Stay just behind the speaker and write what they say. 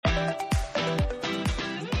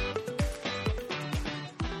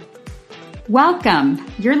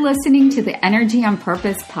Welcome. You're listening to the Energy on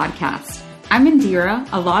Purpose podcast. I'm Indira,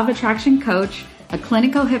 a law of attraction coach, a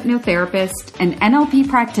clinical hypnotherapist, an NLP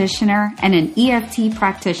practitioner, and an EFT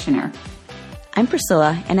practitioner. I'm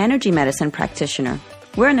Priscilla, an energy medicine practitioner.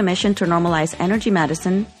 We're on a mission to normalize energy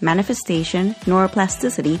medicine, manifestation,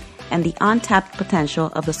 neuroplasticity, and the untapped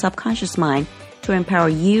potential of the subconscious mind to empower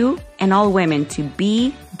you and all women to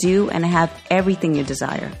be, do, and have everything you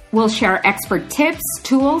desire. We'll share expert tips,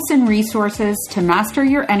 tools, and resources to master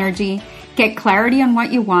your energy, get clarity on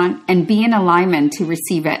what you want, and be in alignment to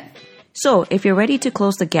receive it. So, if you're ready to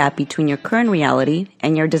close the gap between your current reality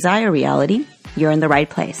and your desired reality, you're in the right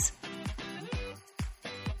place.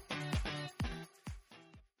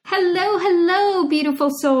 Hello, beautiful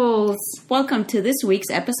souls. Welcome to this week's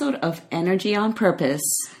episode of Energy on Purpose.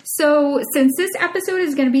 So, since this episode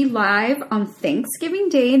is going to be live on Thanksgiving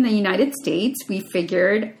Day in the United States, we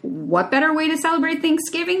figured what better way to celebrate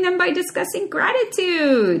Thanksgiving than by discussing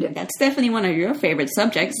gratitude? That's definitely one of your favorite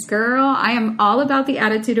subjects. Girl, I am all about the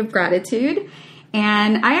attitude of gratitude.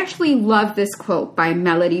 And I actually love this quote by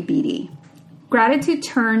Melody Beattie. Gratitude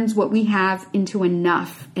turns what we have into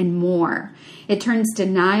enough and more. It turns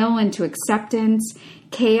denial into acceptance,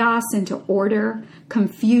 chaos into order,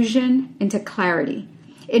 confusion into clarity.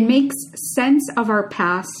 It makes sense of our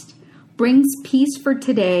past, brings peace for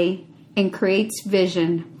today, and creates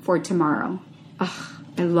vision for tomorrow. Ugh,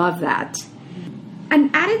 I love that.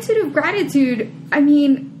 An attitude of gratitude,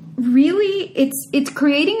 really, it's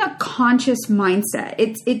creating a conscious mindset.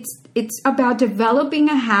 It's about developing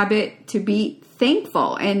a habit to be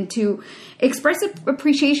thankful and to express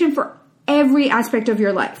appreciation for every aspect of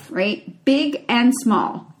your life, right? Big and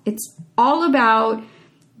small. It's all about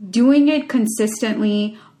doing it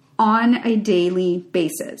consistently on a daily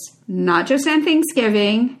basis, not just on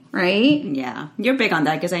Thanksgiving, right? Yeah, you're big on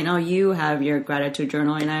that because I know you have your gratitude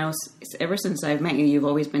journal, and ever since I've met you, you've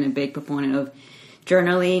always been a big proponent of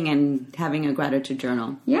journaling and having a gratitude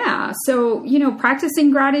journal. Yeah, so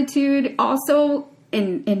practicing gratitude also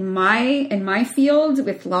in my field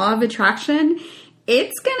with law of attraction,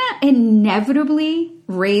 it's gonna inevitably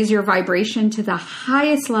raise your vibration to the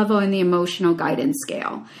highest level in the emotional guidance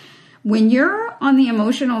scale. When you're on the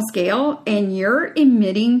emotional scale and you're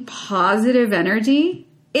emitting positive energy,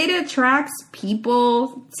 it attracts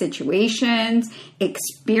people, situations,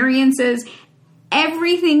 experiences,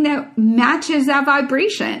 everything that matches that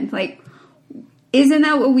vibration. Like, isn't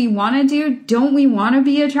that what we want to do? Don't we want to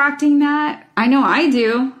be attracting that? I know I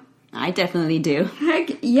do. I definitely do.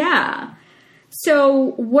 Heck yeah.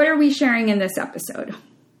 So what are we sharing in this episode?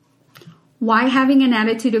 Why having an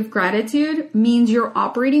attitude of gratitude means you're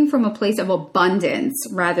operating from a place of abundance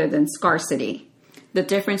rather than scarcity. The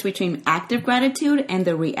difference between active gratitude and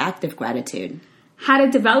the reactive gratitude. How to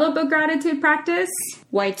develop a gratitude practice.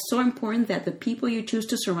 Why it's so important that the people you choose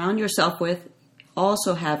to surround yourself with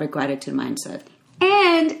also have a gratitude mindset.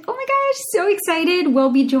 And, oh my gosh, so excited.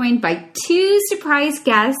 We'll be joined by two surprise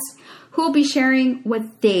guests who will be sharing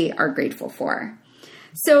what they are grateful for.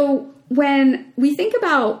 So when we think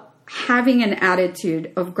about having an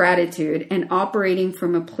attitude of gratitude and operating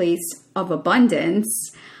from a place of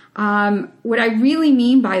abundance, what I really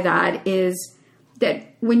mean by that is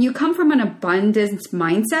that when you come from an abundance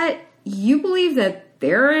mindset, you believe that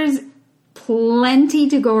there is plenty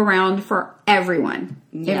to go around for everyone.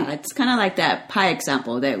 Yeah, it's kind of like that pie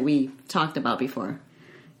example that we talked about before.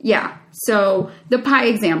 Yeah, so the pie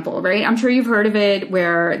example, right? I'm sure you've heard of it,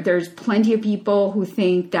 where there's plenty of people who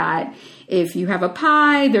think that if you have a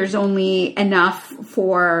pie, there's only enough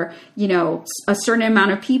for, a certain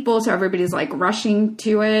amount of people, so everybody's like rushing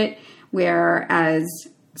to it, whereas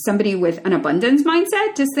somebody with an abundance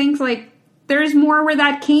mindset just thinks like, there's more where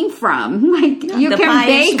that came from. Like, you can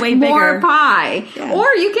bake more pie. Yeah.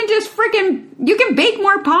 Or you can just you can bake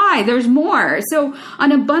more pie. There's more. So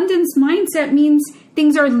an abundance mindset means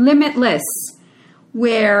things are limitless.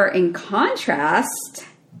 Where in contrast,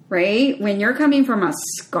 right, when you're coming from a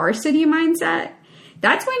scarcity mindset,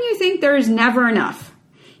 that's when you think there's never enough.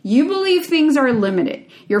 You believe things are limited.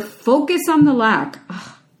 You're focused on the lack.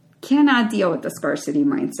 Ugh, cannot deal with the scarcity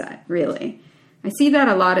mindset, really. I see that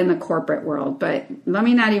a lot in the corporate world, but let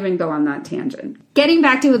me not even go on that tangent. Getting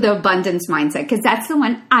back to the abundance mindset, because that's the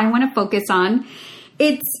one I want to focus on.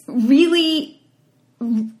 It's really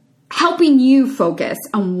helping you focus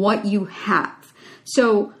on what you have.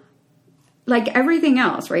 So, like everything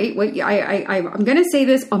else, right? I'm going to say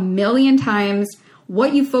this a million times.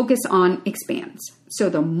 What you focus on expands. So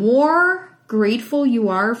the more grateful you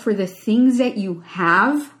are for the things that you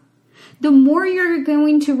have, the more you're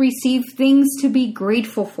going to receive things to be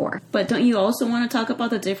grateful for. But don't you also want to talk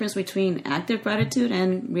about the difference between active gratitude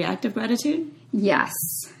and reactive gratitude? Yes,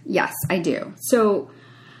 I do. So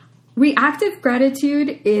reactive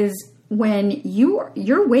gratitude is when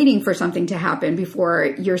you're waiting for something to happen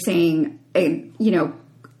before you're saying,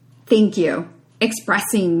 thank you,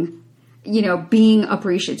 expressing, being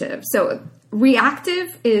appreciative. So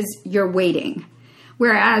reactive is you're waiting.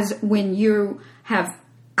 Whereas when you have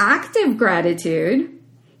active gratitude,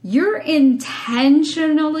 you're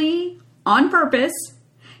intentionally, on purpose,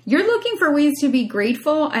 you're looking for ways to be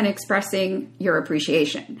grateful and expressing your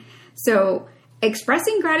appreciation. So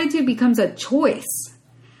expressing gratitude becomes a choice,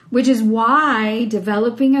 which is why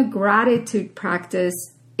developing a gratitude practice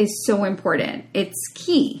is so important. It's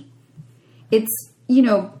key. It's,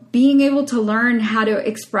 being able to learn how to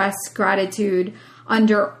express gratitude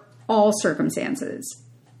under all circumstances,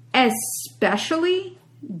 especially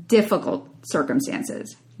difficult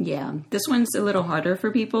circumstances. Yeah, this one's a little harder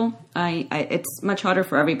for people. It's much harder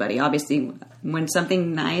for everybody. Obviously, when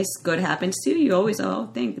something nice, good happens to you, you always,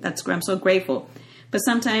 think that's great. I'm so grateful. But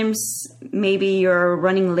sometimes maybe you're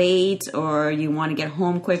running late or you want to get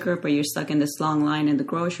home quicker, but you're stuck in this long line in the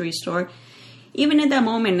grocery store. Even at that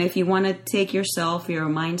moment, if you want to take yourself, your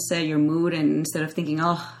mindset, your mood, and instead of thinking,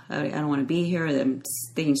 I don't want to be here,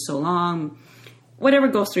 it's taking so long, whatever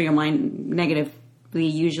goes through your mind negatively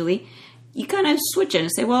usually, you kind of switch it and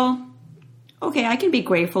say, well, okay, I can be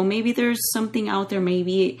grateful. Maybe there's something out there.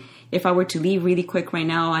 Maybe if I were to leave really quick right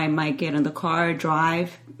now, I might get in the car,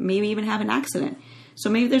 drive, maybe even have an accident. So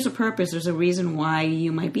maybe there's a purpose. There's a reason why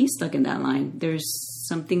you might be stuck in that line. There's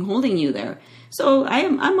something holding you there. So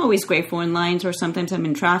I'm always grateful in lines, or sometimes I'm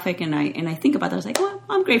in traffic and I think about that. I was like, well,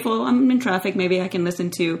 I'm grateful. I'm in traffic. Maybe I can listen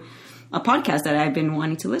to a podcast that I've been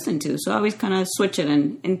wanting to listen to. So I always kind of switch it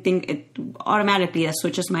and think it automatically that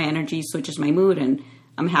switches my energy, switches my mood, and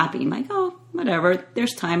I'm happy. I'm like, whatever.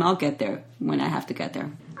 There's time. I'll get there when I have to get there.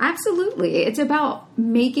 Absolutely. It's about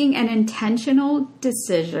making an intentional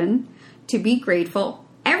decision to be grateful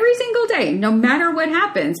every single day, no matter what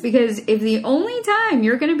happens. Because if the only time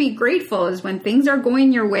you're going to be grateful is when things are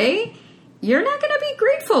going your way, you're not going to be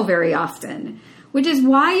grateful very often. Which is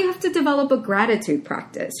why you have to develop a gratitude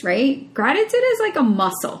practice, right? Gratitude is like a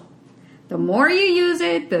muscle. The more you use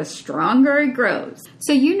it, the stronger it grows.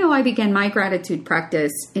 So I began my gratitude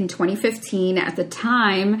practice in 2015. At the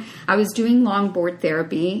time, I was doing longboard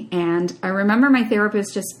therapy, and I remember my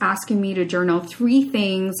therapist just asking me to journal 3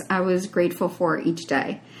 things I was grateful for each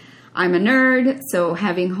day. I'm a nerd, so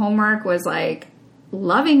having homework was like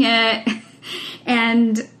loving it.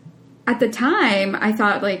 And at the time, I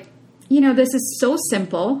thought this is so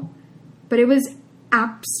simple, but it was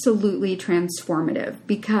absolutely transformative,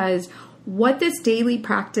 because what this daily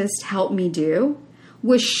practice helped me do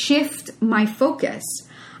was shift my focus.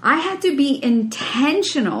 I had to be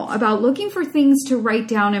intentional about looking for things to write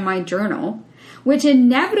down in my journal, which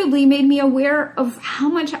inevitably made me aware of how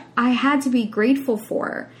much I had to be grateful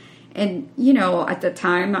for. And, at the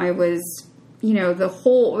time I was, the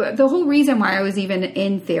whole reason why I was even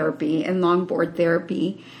in therapy and longboard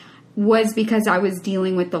therapy was because I was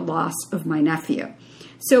dealing with the loss of my nephew.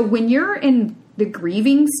 So when you're in the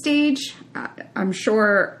grieving stage, I'm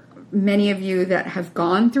sure many of you that have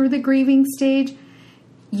gone through the grieving stage,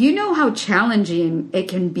 you know how challenging it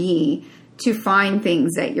can be to find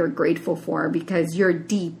things that you're grateful for because you're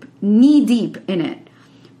knee deep in it.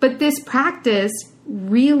 But this practice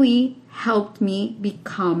really helped me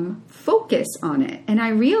become focused on it. And I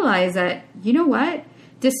realized that,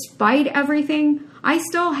 despite everything, I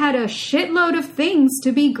still had a shitload of things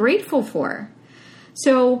to be grateful for.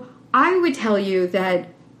 So I would tell you that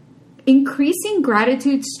increasing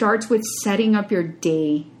gratitude starts with setting up your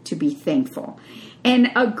day to be thankful.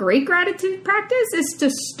 And a great gratitude practice is to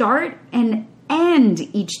start and end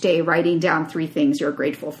each day writing down 3 things you're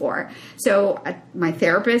grateful for. So my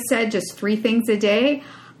therapist said just 3 things a day.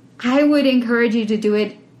 I would encourage you to do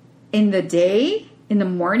it in the day, in the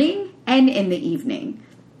morning, and in the evening.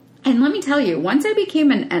 And let me tell you, once I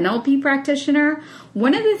became an NLP practitioner,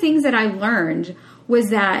 one of the things that I learned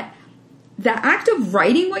was that the act of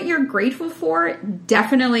writing what you're grateful for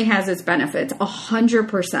definitely has its benefits,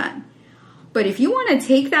 100%. But if you want to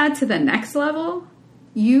take that to the next level,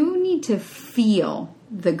 you need to feel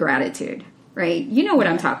the gratitude, right? You know what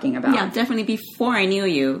I'm talking about. Yeah, definitely. Before I knew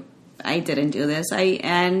you, I didn't do this.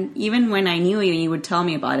 And even when I knew you, you would tell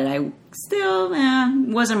me about it. I still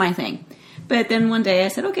wasn't my thing. But then one day I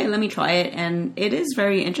said, okay, let me try it. And it is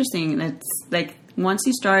very interesting. It's like once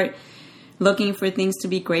you start looking for things to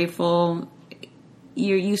be grateful,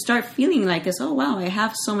 you start feeling like this, oh, wow, I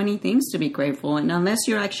have so many things to be grateful. And unless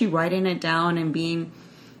you're actually writing it down and being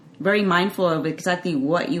very mindful of exactly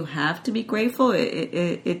what you have to be grateful,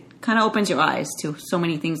 it kind of opens your eyes to so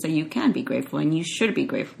many things that you can be grateful and you should be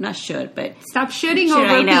grateful. Not should, but stop shooting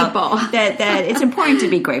over people. that it's important to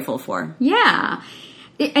be grateful for. Yeah.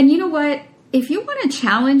 And you know what? If you want to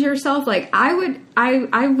challenge yourself, like I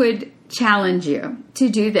would challenge you to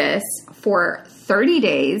do this for 30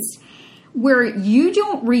 days where you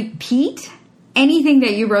don't repeat anything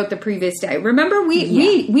that you wrote the previous day. Remember, we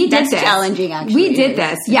did That's this. Challenging, actually. We did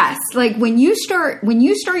this. Yes. Like when you start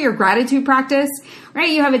your gratitude practice, right?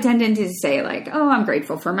 You have a tendency to say like, oh, I'm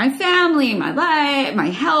grateful for my family, my life, my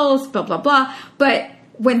health, blah, blah, blah. But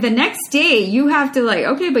when the next day you have to like,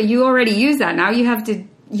 okay, but you already used that. Now you have to,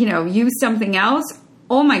 use something else.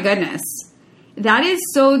 Oh my goodness. That is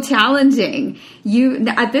so challenging.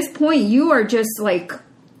 At this point, you are just like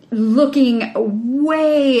looking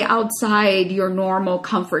way outside your normal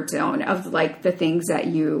comfort zone of like the things that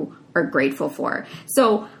you are grateful for.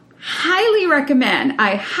 So I highly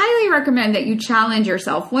recommend that you challenge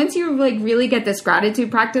yourself. Once you like really get this gratitude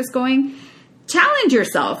practice going, challenge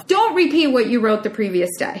yourself. Don't repeat what you wrote the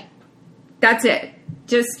previous day. That's it.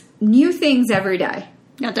 Just new things every day.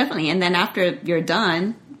 Yeah, definitely. And then after you're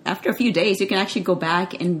done, after a few days, you can actually go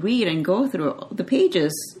back and read and go through the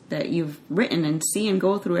pages that you've written and see and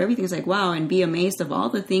go through everything. It's like, wow, and be amazed of all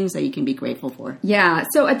the things that you can be grateful for. Yeah.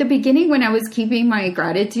 So at the beginning, when I was keeping my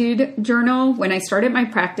gratitude journal, when I started my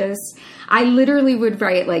practice, I literally would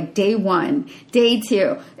write like day 1, day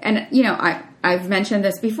 2. And, I've mentioned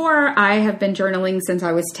this before. I have been journaling since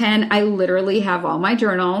I was 10. I literally have all my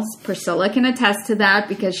journals. Priscilla can attest to that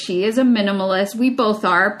because she is a minimalist. We both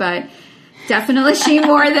are, but definitely she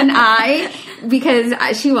more than I, because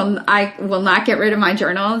I will not get rid of my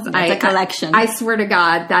journals. It's a collection. I swear to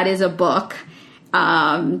God, that is a book.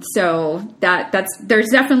 So there's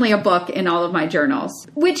definitely a book in all of my journals,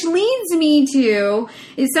 which leads me to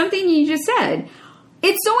is something you just said.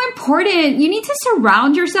 It's so important. You need to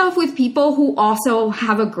surround yourself with people who also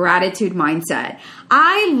have a gratitude mindset.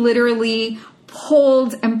 I literally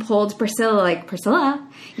pulled Priscilla, like, Priscilla,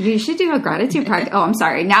 you should do a gratitude practice. Oh, I'm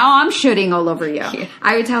sorry. Now I'm shooting all over you. Yeah.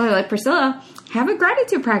 I would tell her, like, Priscilla, have a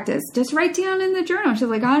gratitude practice. Just write down in the journal. She's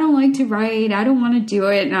like, I don't like to write. I don't want to do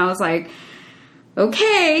it. And I was like,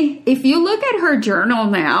 okay. If you look at her journal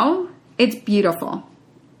now, it's beautiful.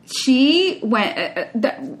 She went,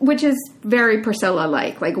 which is very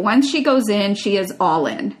Priscilla-like. Like, once she goes in, she is all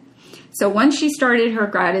in. So once she started her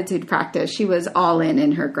gratitude practice, she was all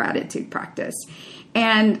in her gratitude practice.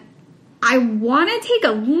 And I want to take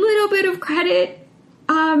a little bit of credit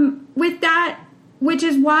with that, which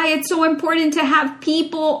is why it's so important to have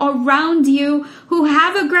people around you who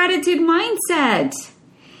have a gratitude mindset.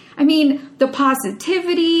 I mean, the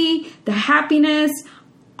positivity, the happiness,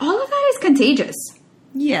 all of that is contagious.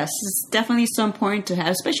 Yes, it's definitely so important to have,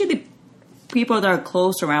 especially the people that are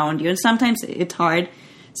close around you. And sometimes it's hard.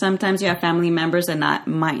 Sometimes you have family members that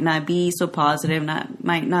might not be so positive,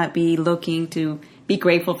 might not be looking to be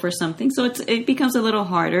grateful for something. So it becomes a little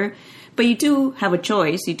harder. But you do have a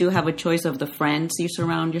choice. You do have a choice of the friends you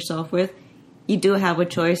surround yourself with. You do have a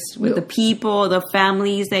choice with the people, the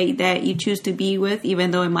families that you choose to be with,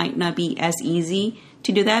 even though it might not be as easy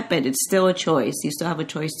to do that. But it's still a choice. You still have a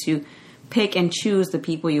choice to pick and choose the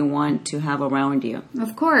people you want to have around you.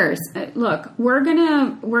 Of course. Look, we're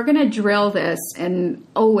gonna drill this, and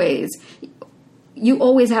you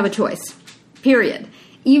always have a choice. Period.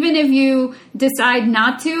 Even if you decide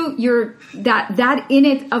not to, that in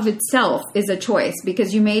it of itself is a choice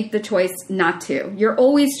because you made the choice not to. You're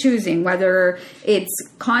always choosing, whether it's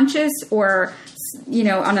conscious or,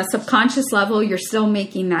 on a subconscious level, you're still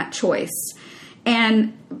making that choice.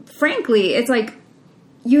 And frankly, it's like,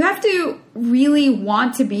 you have to really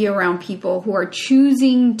want to be around people who are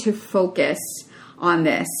choosing to focus on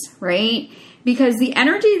this, right? Because the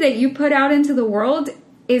energy that you put out into the world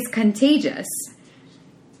is contagious.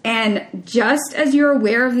 And just as you're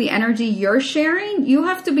aware of the energy you're sharing, you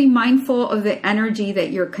have to be mindful of the energy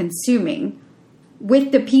that you're consuming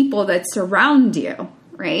with the people that surround you,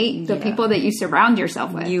 right? The people that you surround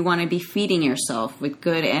yourself with. You want to be feeding yourself with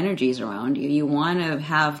good energies around you. You want to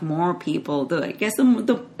have more people. I guess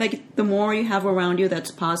the more you have around you that's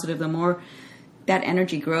positive, the more that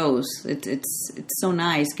energy grows. It's so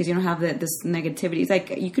nice because you don't have this negativity. It's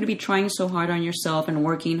like you could be trying so hard on yourself and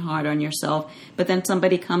working hard on yourself, but then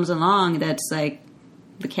somebody comes along that's like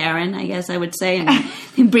the Karen, I guess I would say, and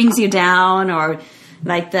it brings you down, or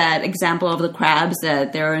like that example of the crabs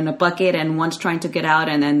that they're in a bucket and one's trying to get out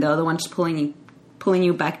and then the other one's pulling pulling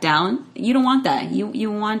you back down. You don't want that.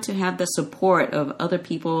 You want to have the support of other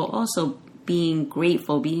people also being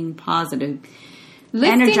grateful, being positive,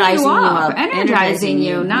 energizing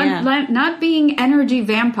you, not being energy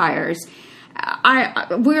vampires.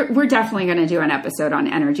 We're definitely going to do an episode on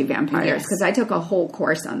energy vampires because I took a whole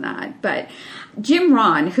course on that. But Jim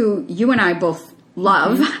Rohn, who you and I both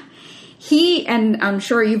love, he, and I'm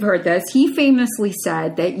sure you've heard this, he famously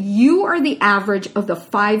said that you are the average of the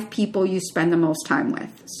 5 people you spend the most time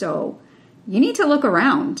with. So you need to look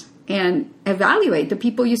around and evaluate the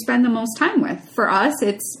people you spend the most time with. For us,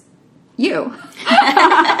 it's you.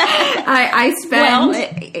 I spend... Well,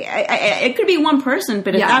 it could be one person,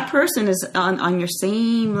 but if that person is on your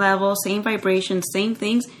same level, same vibration, same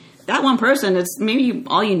things, that one person is maybe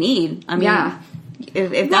all you need. I mean,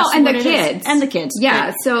 if that's and what the kids. And the kids.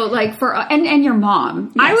 Yeah, so like and your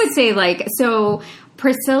mom. Yes. I would say like, so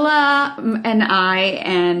Priscilla and I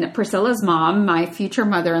and Priscilla's mom, my future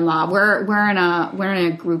mother-in-law, we're in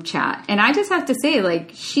a group chat, and I just have to say,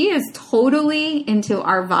 like, she is totally into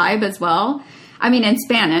our vibe as well. I mean, in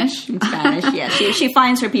Spanish. In Spanish, yeah. She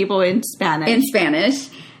finds her people in Spanish. In Spanish,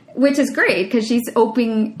 which is great because she's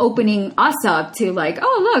opening us up to like,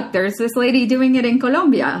 oh look, there's this lady doing it in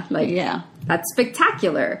Colombia. Like, that's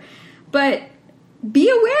spectacular. But be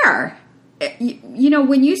aware. You know,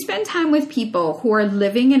 when you spend time with people who are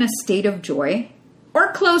living in a state of joy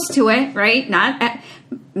or close to it, right?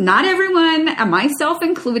 Not everyone, myself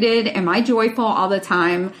included, am I joyful all the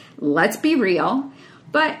time? Let's be real.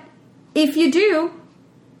 But if you do,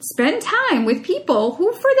 spend time with people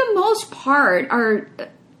who, for the most part, are,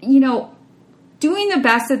 you know, doing the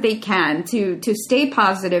best that they can to stay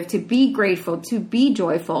positive, to be grateful, to be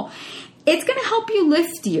joyful. It's going to help you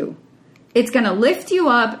lift you. It's going to lift you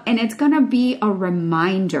up, and it's going to be a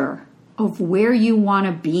reminder of where you want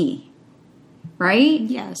to be, right?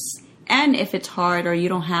 Yes. And if it's hard or you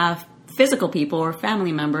don't have physical people or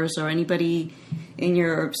family members or anybody in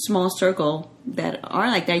your small circle that are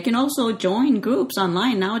like that, you can also join groups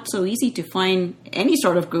online. Now it's so easy to find any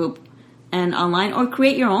sort of group and online, or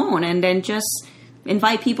create your own and then just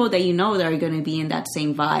invite people that you know that are going to be in that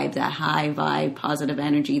same vibe, that high vibe, positive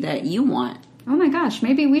energy that you want. Oh my gosh,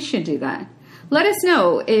 maybe we should do that. Let us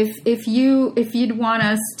know if you'd want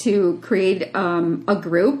us to create a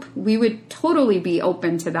group. We would totally be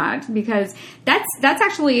open to that, because that's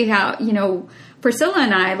actually how, you know, Priscilla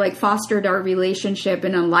and I like fostered our relationship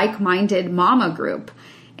in a like-minded mama group.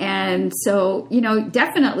 And so, you know,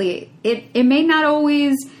 definitely it may not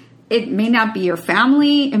be your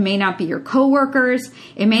family, it may not be your coworkers,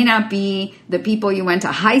 it may not be the people you went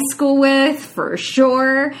to high school with, for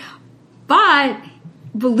sure. But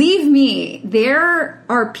believe me, there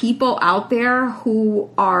are people out there who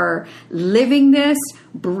are living this,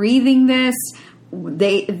 breathing this.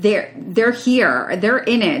 They're here, they're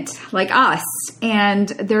in it, like us, and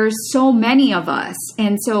there's so many of us.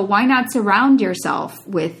 And so why not surround yourself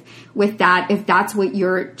with that if that's what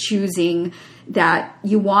you're choosing that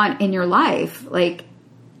you want in your life? Like,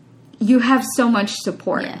 you have so much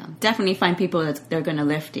support. Yeah, definitely find people that they're going to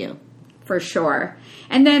lift you. For sure.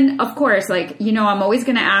 And then, of course, like, you know, I'm always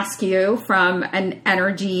going to ask you from an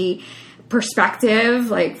energy perspective,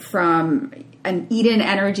 like from an Eden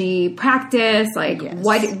energy practice, like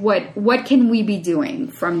what can we be doing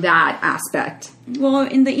from that aspect? Well,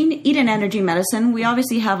 in the Eden energy medicine, we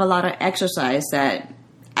obviously have a lot of exercise that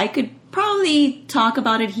I could probably talk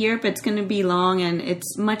about it here, but it's going to be long and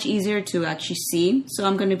it's much easier to actually see. So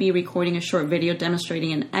I'm going to be recording a short video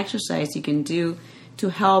demonstrating an exercise you can do to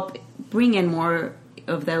help bring in more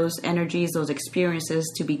of those energies, those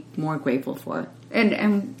experiences to be more grateful for.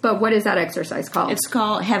 But what is that exercise called? It's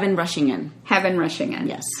called Heaven Rushing In. Heaven Rushing In.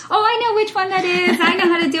 Yes. Oh, I know which one that is. I know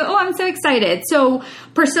how to do it. Oh, I'm so excited. So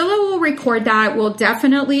Priscilla will record that. We'll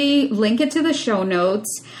definitely link it to the show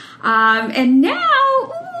notes. And now,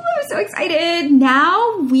 I'm so excited.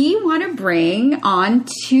 Now we want to bring on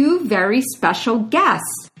 2 very special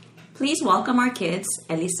guests. Please welcome our kids,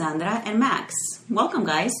 Elisandra and Max. Welcome,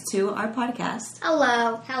 guys, to our podcast.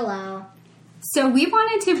 Hello. Hello. So we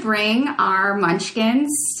wanted to bring our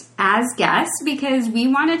munchkins as guests because we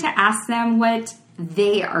wanted to ask them what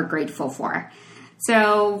they are grateful for.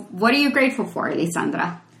 So what are you grateful for,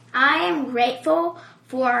 Elisandra? I am grateful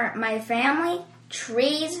for my family,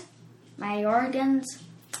 trees, my organs,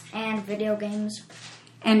 and video games.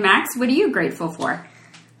 And Max, what are you grateful for?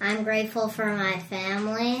 I'm grateful for my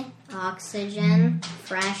family, oxygen,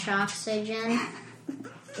 fresh oxygen,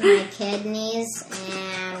 My kidneys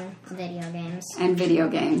and video games. And video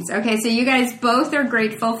games. Okay, so you guys both are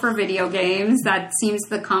grateful for video games. That seems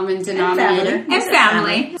the common denominator. And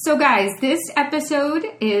family. So guys, this episode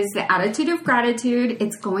is the Attitude of Gratitude.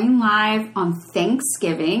 It's going live on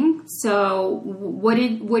Thanksgiving. So what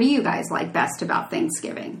do you guys like best about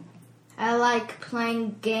Thanksgiving? I like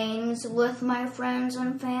playing games with my friends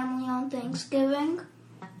and family on Thanksgiving.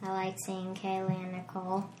 I like seeing Kaylee and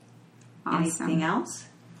Nicole. Awesome. Anything else?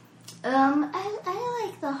 I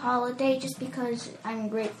like the holiday just because I'm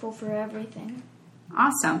grateful for everything.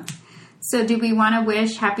 Awesome. So do we want to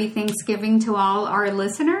wish Happy Thanksgiving to all our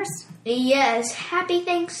listeners? Yes, Happy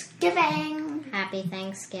Thanksgiving. Happy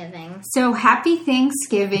Thanksgiving. So Happy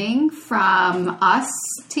Thanksgiving from us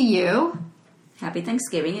to you. Happy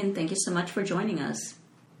Thanksgiving, and thank you so much for joining us.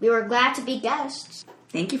 We were glad to be guests.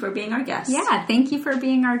 Thank you for being our guest. Yeah, thank you for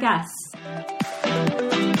being our guests.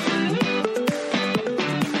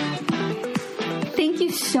 Thank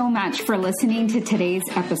you so much for listening to today's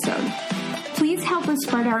episode. Please help us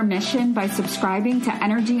spread our mission by subscribing to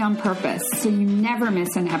Energy on Purpose so you never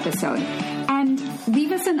miss an episode. And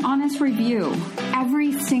leave us an honest review.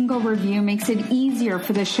 Every single review makes it easier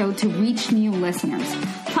for the show to reach new listeners.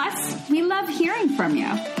 Plus, we love hearing from you.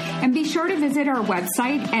 And be sure to visit our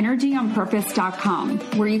website, energyonpurpose.com,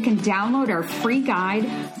 where you can download our free guide,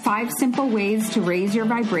 5 Simple Ways to Raise Your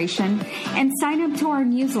Vibration, and sign up to our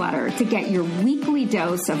newsletter to get your weekly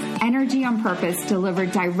dose of Energy on Purpose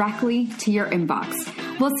delivered directly to your inbox.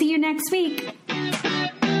 We'll see you next week.